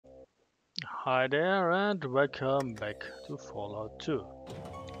Hi there and welcome back to Fallout 2.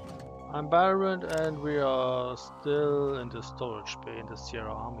 I'm Byron and we are still in the storage bay in the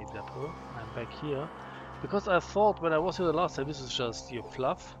Sierra Army depot. I'm back here because I thought when I was here the last time this is just your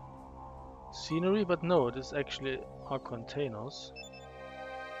fluff scenery, but no, it is actually our containers.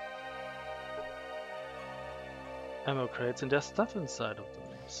 Ammo crates and there's stuff inside of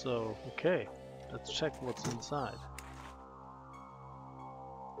them. So, okay, let's check what's inside.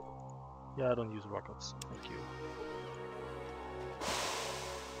 Yeah, I don't use rockets, thank you.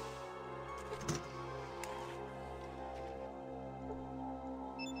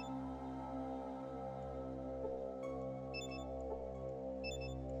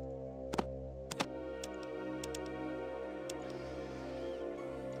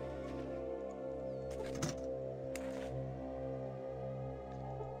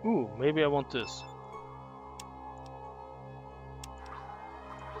 Ooh, maybe I want this.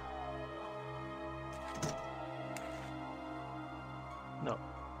 No.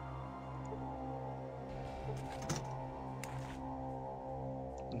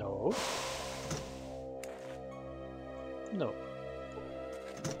 No. No.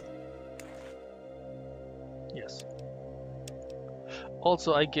 Yes.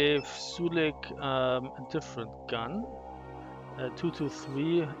 Also, I gave Sulik a different gun. A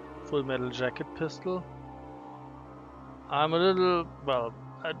 223 full metal jacket pistol. I'm a little, well,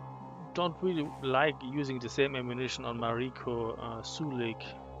 I don't really like using the same ammunition on Mariko, Sulik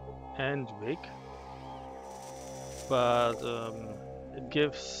and Vic. But it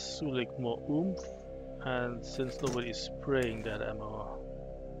gives Sulik more oomph, and since nobody's spraying that ammo,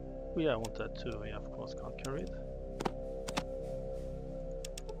 yeah, I want that too. Yeah, of course, can't carry it.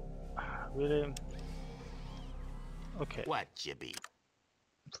 Really? Okay. What you be?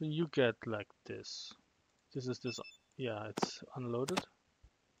 So you get like this. This is this. Yeah, it's unloaded.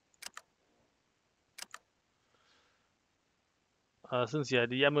 Since yeah,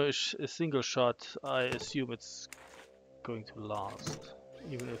 the ammo is a single shot, I assume it's going to last,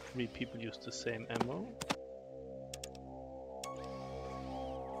 even if 3 people use the same ammo.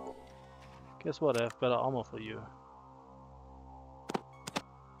 Guess what? I have better armor for you.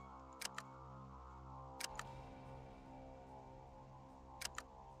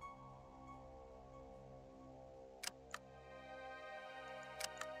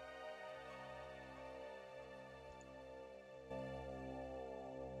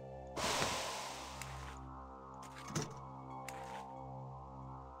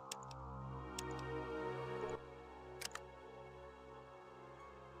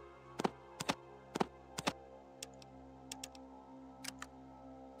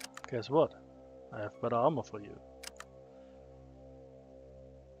 Guess what? I have better armor for you.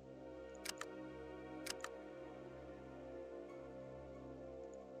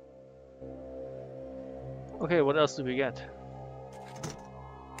 Okay, what else do we get?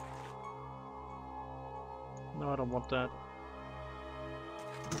 No, I don't want that.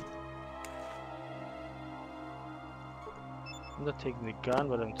 I'm not taking the gun,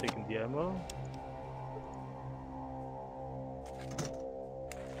 but I'm taking the ammo.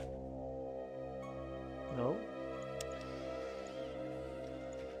 No.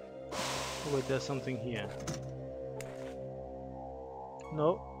 Oh wait, there's something here.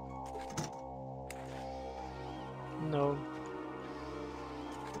 No. No.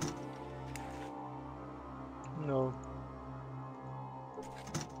 No.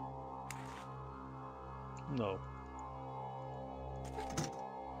 No.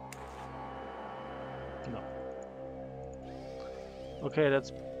 No. Okay,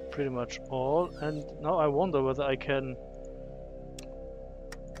 that's pretty much all. And now I wonder whether I can...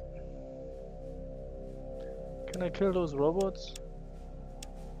 Can I kill those robots?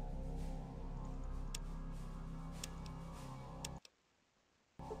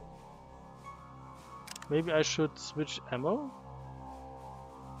 Maybe I should switch ammo?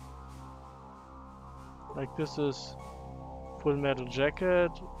 Like this is full metal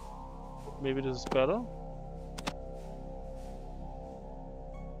jacket. Maybe this is better?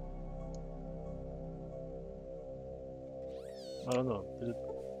 I don't know. Did it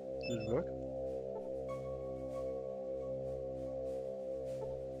work?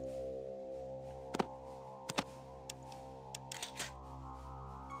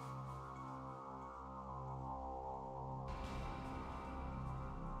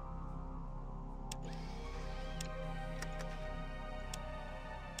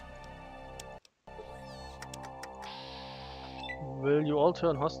 Will you all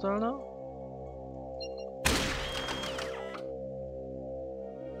turn hostile now?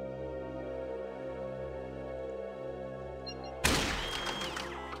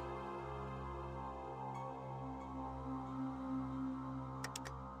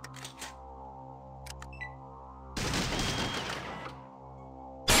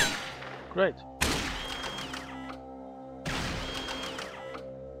 Great.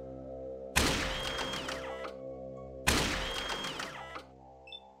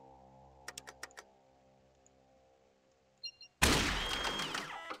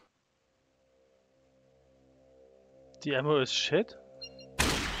 The ammo is shit?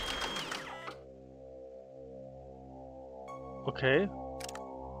 Okay.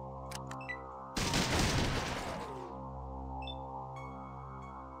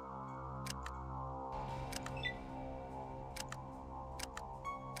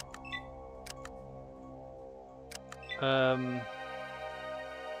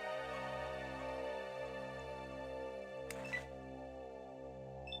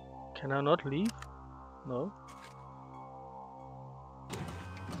 Can I not leave? No.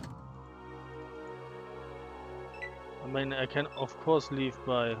 I mean, I can of course leave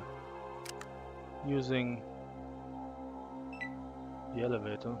by using the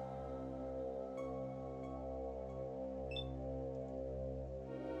elevator.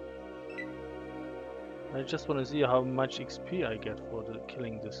 I just want to see how much XP I get for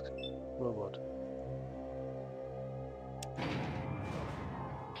killing this robot.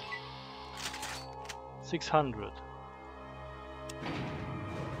 $600.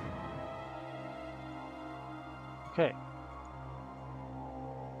 Okay.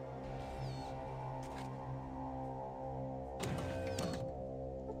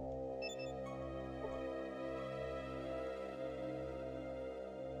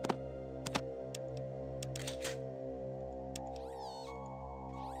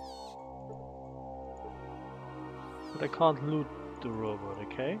 But I can't loot the robot,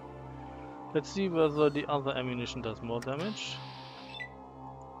 okay? Let's see whether the other ammunition does more damage.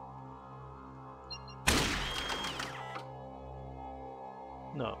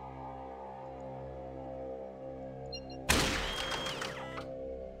 No.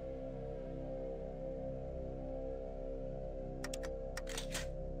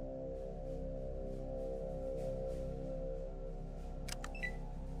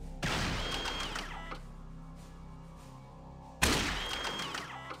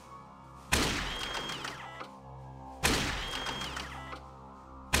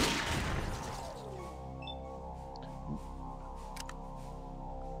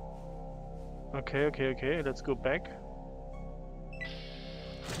 Okay, let's go back.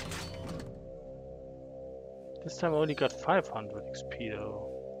 This time I only got 500 XP though.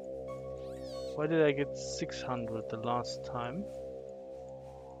 Why did I get 600 the last time?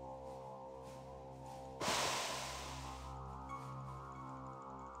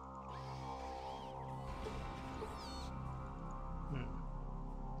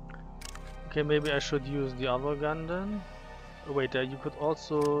 Okay, maybe I should use the other gun then. Oh, wait, you could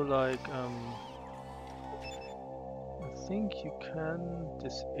also like I think you can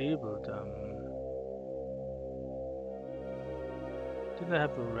disable them. Didn't I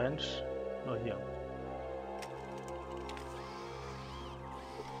have a wrench? Oh, here.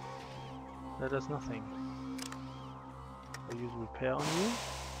 That does nothing. I use repair on you.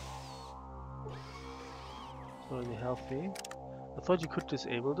 It's already healthy. I thought you could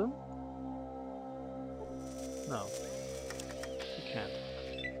disable them. No, you can't.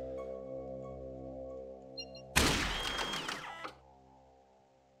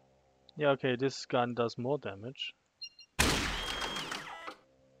 Yeah, okay, this gun does more damage.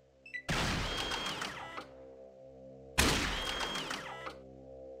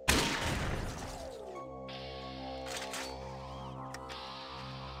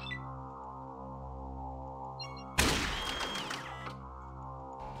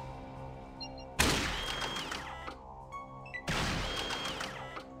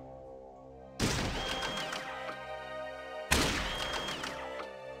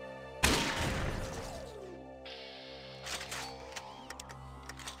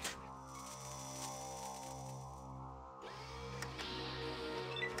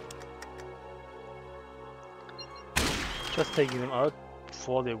 Just taking them out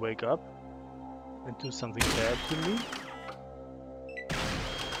before they wake up and do something bad to me.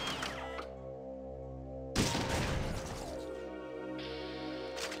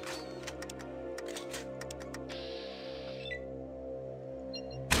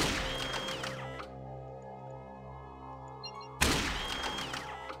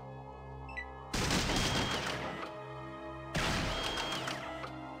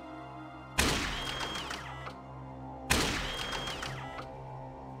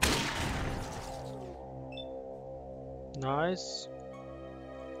 Nice.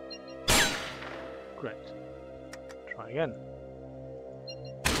 Great. Try again.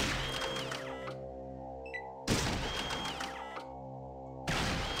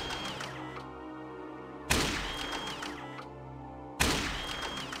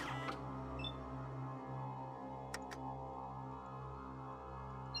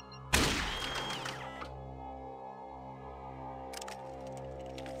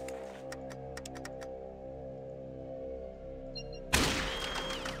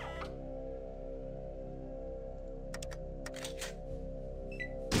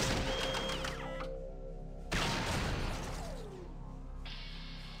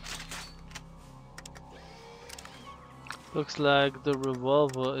 Looks like the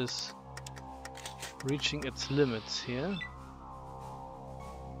revolver is reaching its limits here.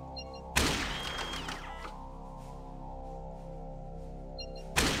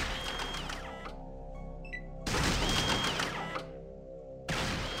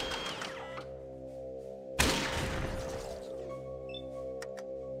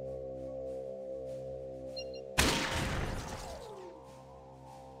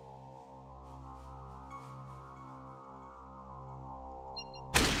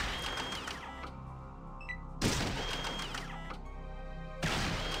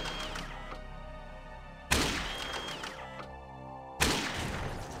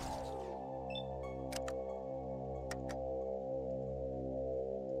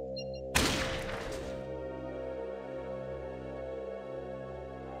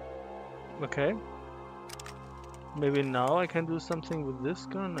 Okay. Maybe now I can do something with this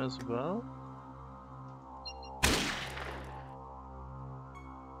gun as well?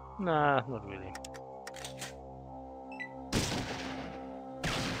 Nah, not really.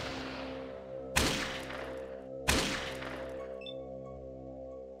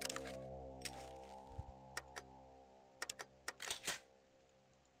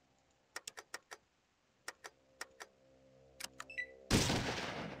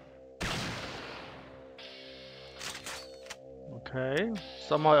 Okay,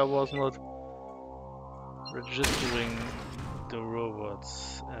 somehow I was not registering the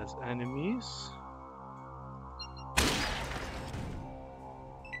robots as enemies.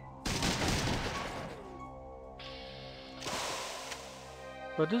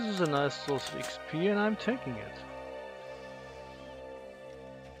 But this is a nice source of XP and I'm taking it.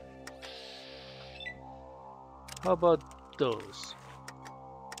 How about those?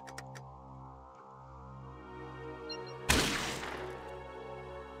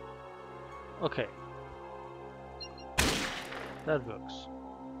 Okay. That works.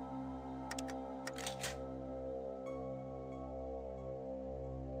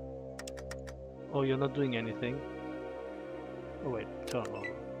 Oh, you're not doing anything. Oh wait, turn over.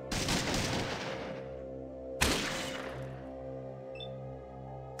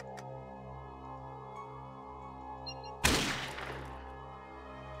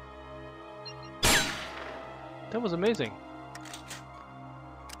 That was amazing.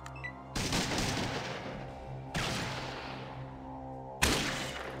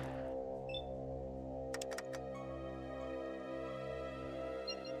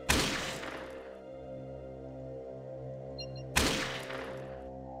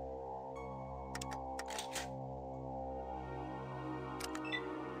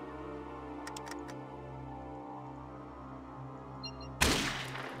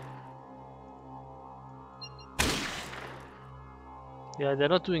 Yeah, they're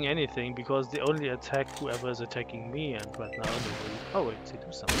not doing anything because they only attack whoever is attacking me, and right now nobody. Oh wait, they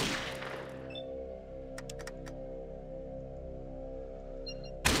do something.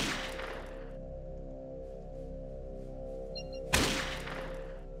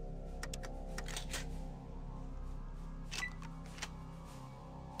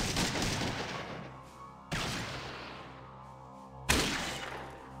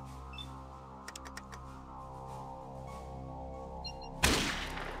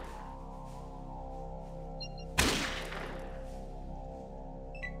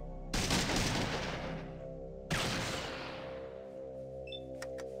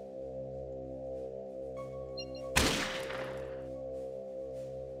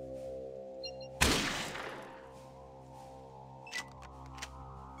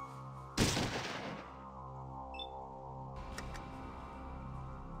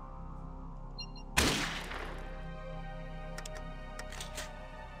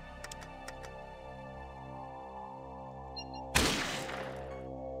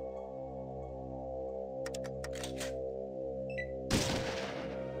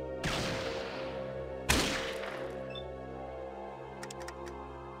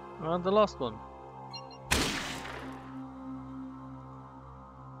 And the last one.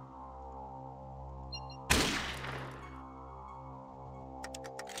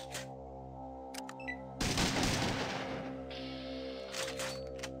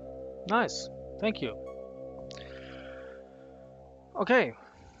 Nice, thank you. Okay,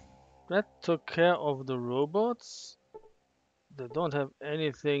 that took care of the robots. They don't have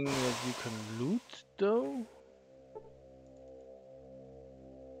anything that you can loot though.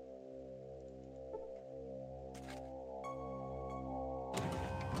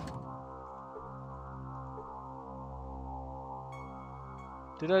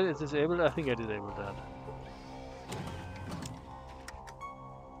 Did I disable it? I think I disabled that.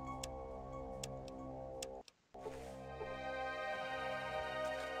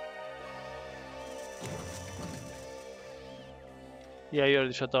 Yeah, you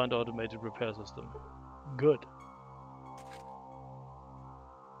already shut down the automated repair system. Good.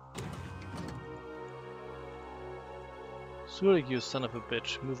 Zurich, you son of a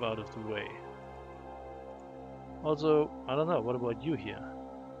bitch, move out of the way. Also, I don't know, what about you here?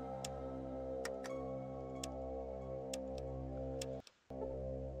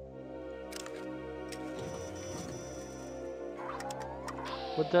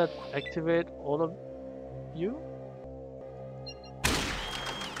 Would that activate all of you?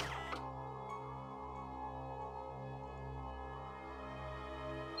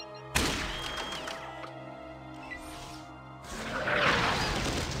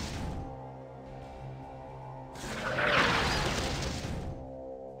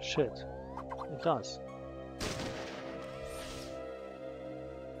 Shit, it does.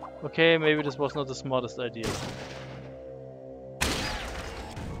 Okay, maybe this was not the smartest idea.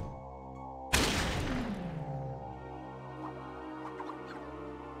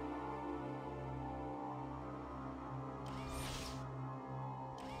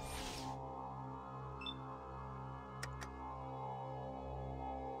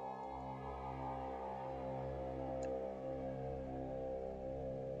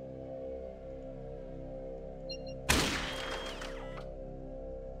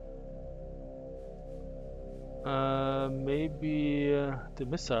 Maybe the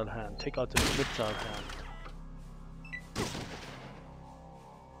missile hand. Take out the missile hand.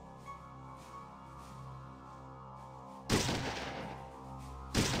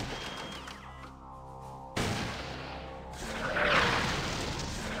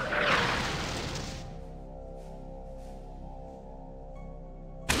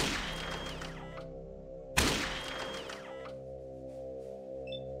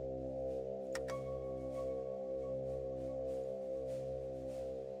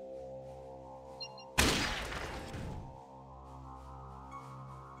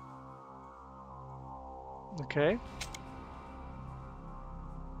 Okay.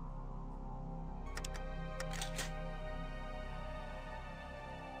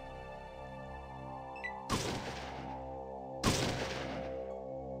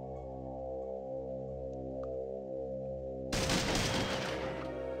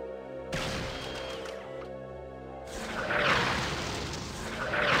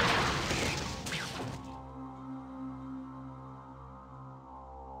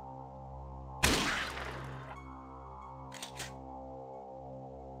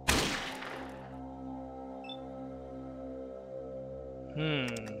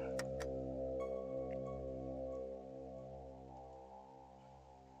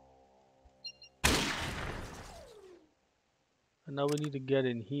 And now we need to get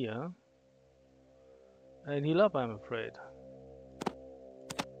in here and heal up, I'm afraid.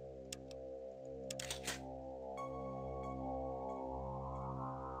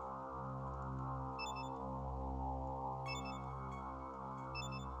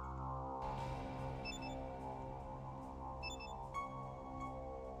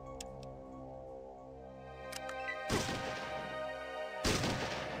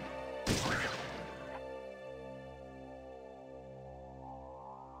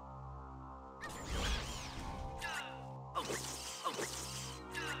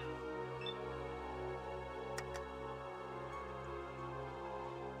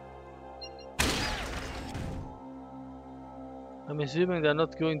 I'm assuming they're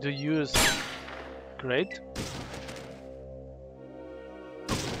not going to use... Great.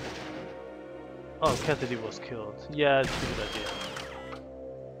 Oh, Cassidy was killed. Yeah, it's a good idea.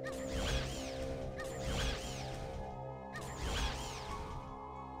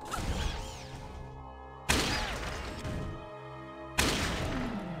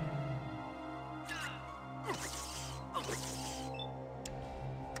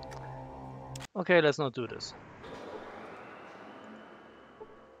 Okay, let's not do this.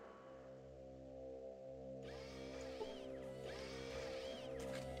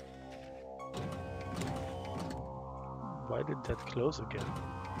 Why did that close again?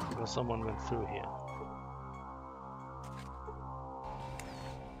 Because someone went through here.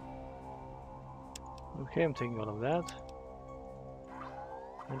 Okay, I'm taking all of that.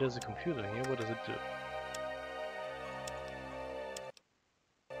 And there's a computer here, what does it do?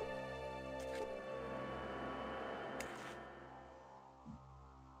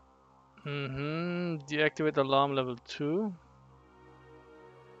 Deactivate alarm level 2.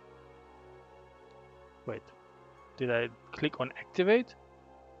 Wait, did I click on activate?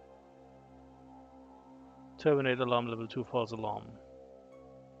 Terminate alarm level 2 false alarm.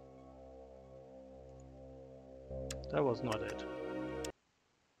 That was not it.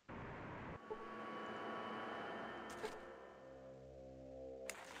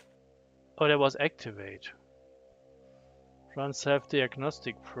 Oh, that was activate. Run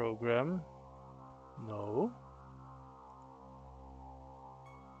self-diagnostic program. No.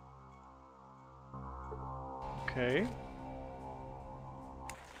 Okay.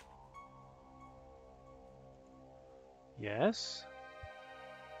 Yes.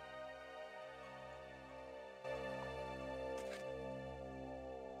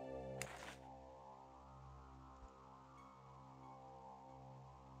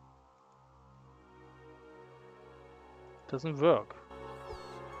 Doesn't work.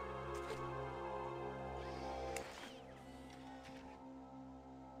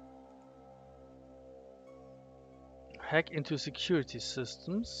 Hack into security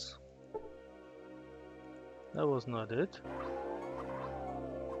systems. That was not it.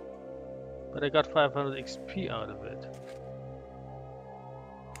 But I got 500 XP out of it.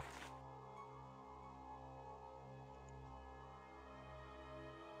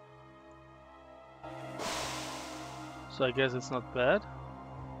 So I guess it's not bad.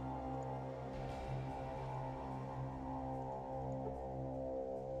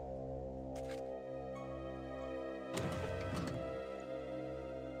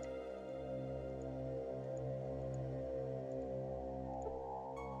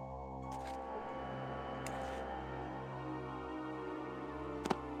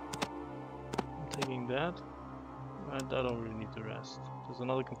 I'm taking that. And I don't really need the rest. There's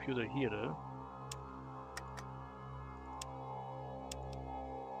another computer here though.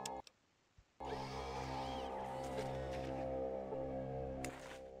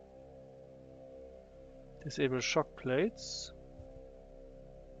 Disable shock plates.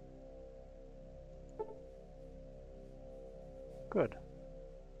 Good.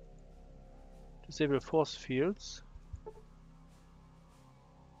 Disable force fields.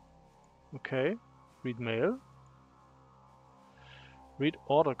 Okay. Read mail. Read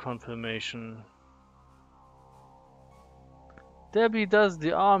order confirmation. Debbie does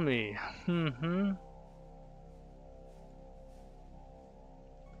the army.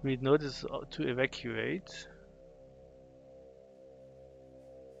 Read notice to evacuate.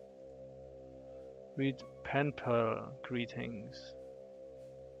 Read pen pal greetings.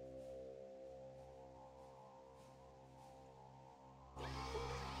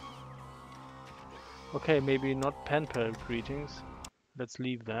 Okay, maybe not pen pal greetings. Let's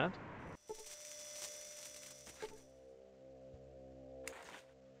leave that.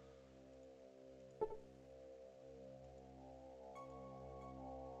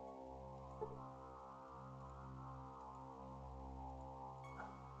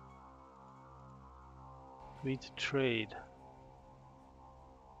 Read trade.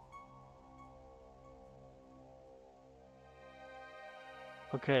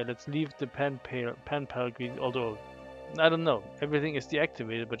 Okay, let's leave the pen pal greeting, although I don't know. Everything is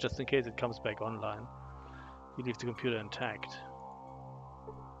deactivated, but just in case it comes back online, you leave the computer intact.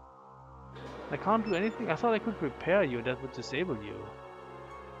 I can't do anything? I thought I could repair you, that would disable you.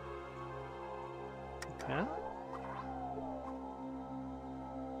 Repair?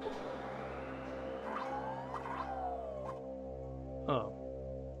 Oh.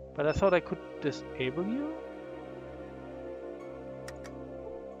 But I thought I could disable you?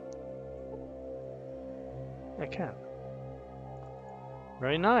 I can.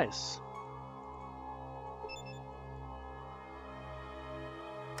 Very nice.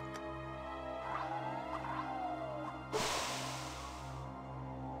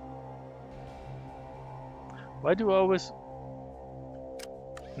 Why do I always...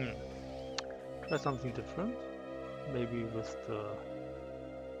 Try something different. Maybe with the...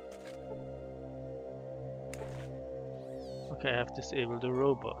 Okay, I have disabled the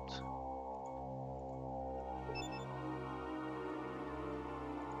robot.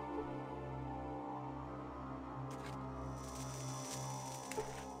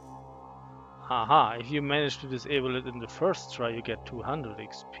 Aha, if you manage to disable it in the first try, you get 200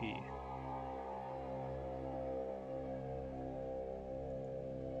 XP.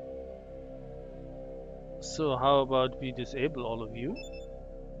 So how about we disable all of you?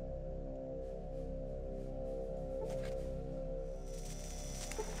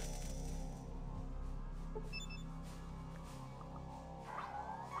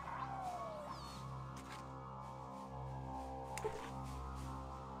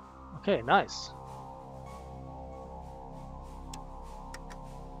 Okay, nice.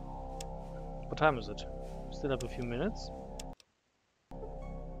 What time is it? Still have a few minutes.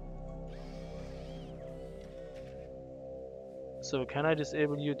 So can I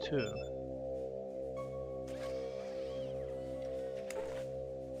disable you too?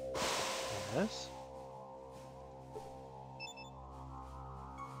 Yes.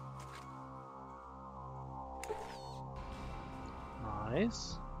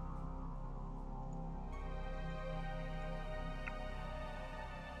 Nice.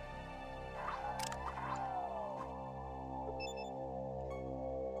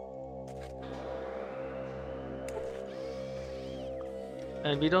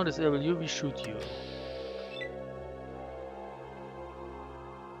 And we don't disable you, we shoot you.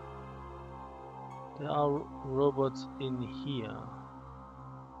 There are robots in here.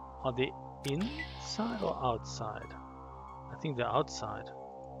 Are they inside or outside? I think they're outside.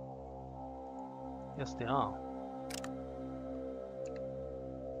 Yes, they are.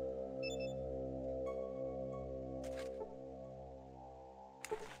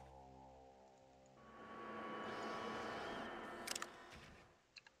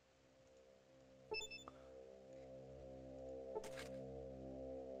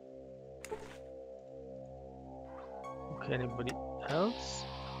 Okay, anybody else?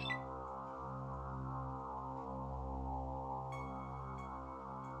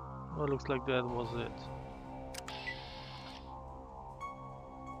 Oh, looks like that was it.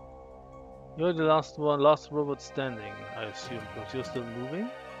 You're the last one, last robot standing, I assume, because you're still moving.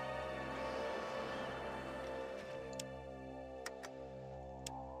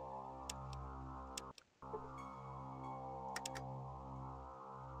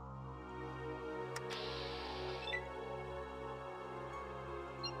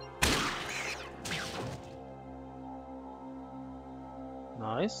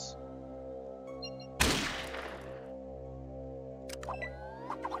 Nice.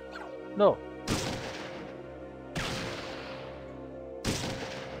 No.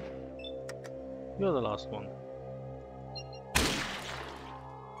 You're the last one.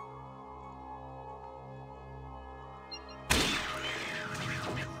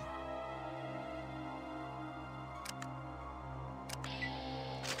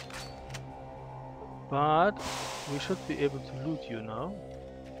 But we should be able to loot you now.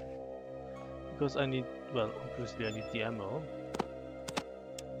 Because I need, well, obviously I need the ammo.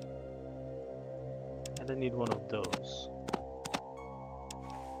 And I need one of those.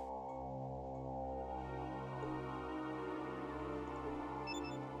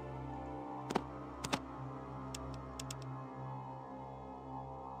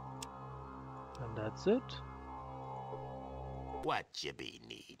 And that's it. What you be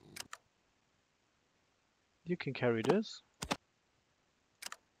needing? You can carry this.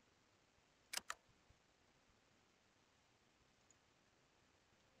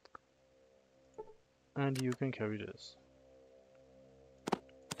 And you can carry this.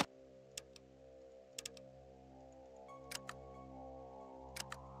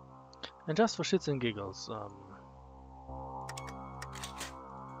 And just for shits and giggles,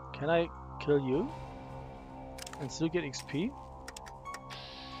 can I kill you and still get XP?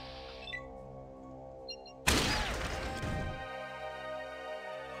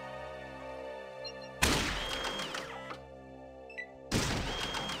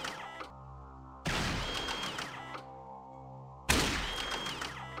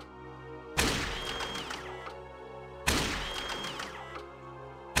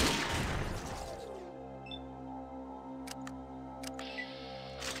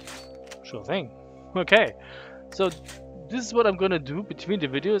 Sure thing. Okay, so this is what I'm gonna do between the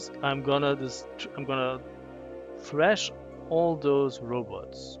videos. I'm gonna thrash all those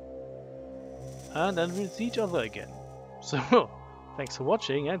robots, and then we'll see each other again. So, thanks for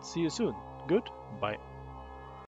watching and see you soon. Goodbye.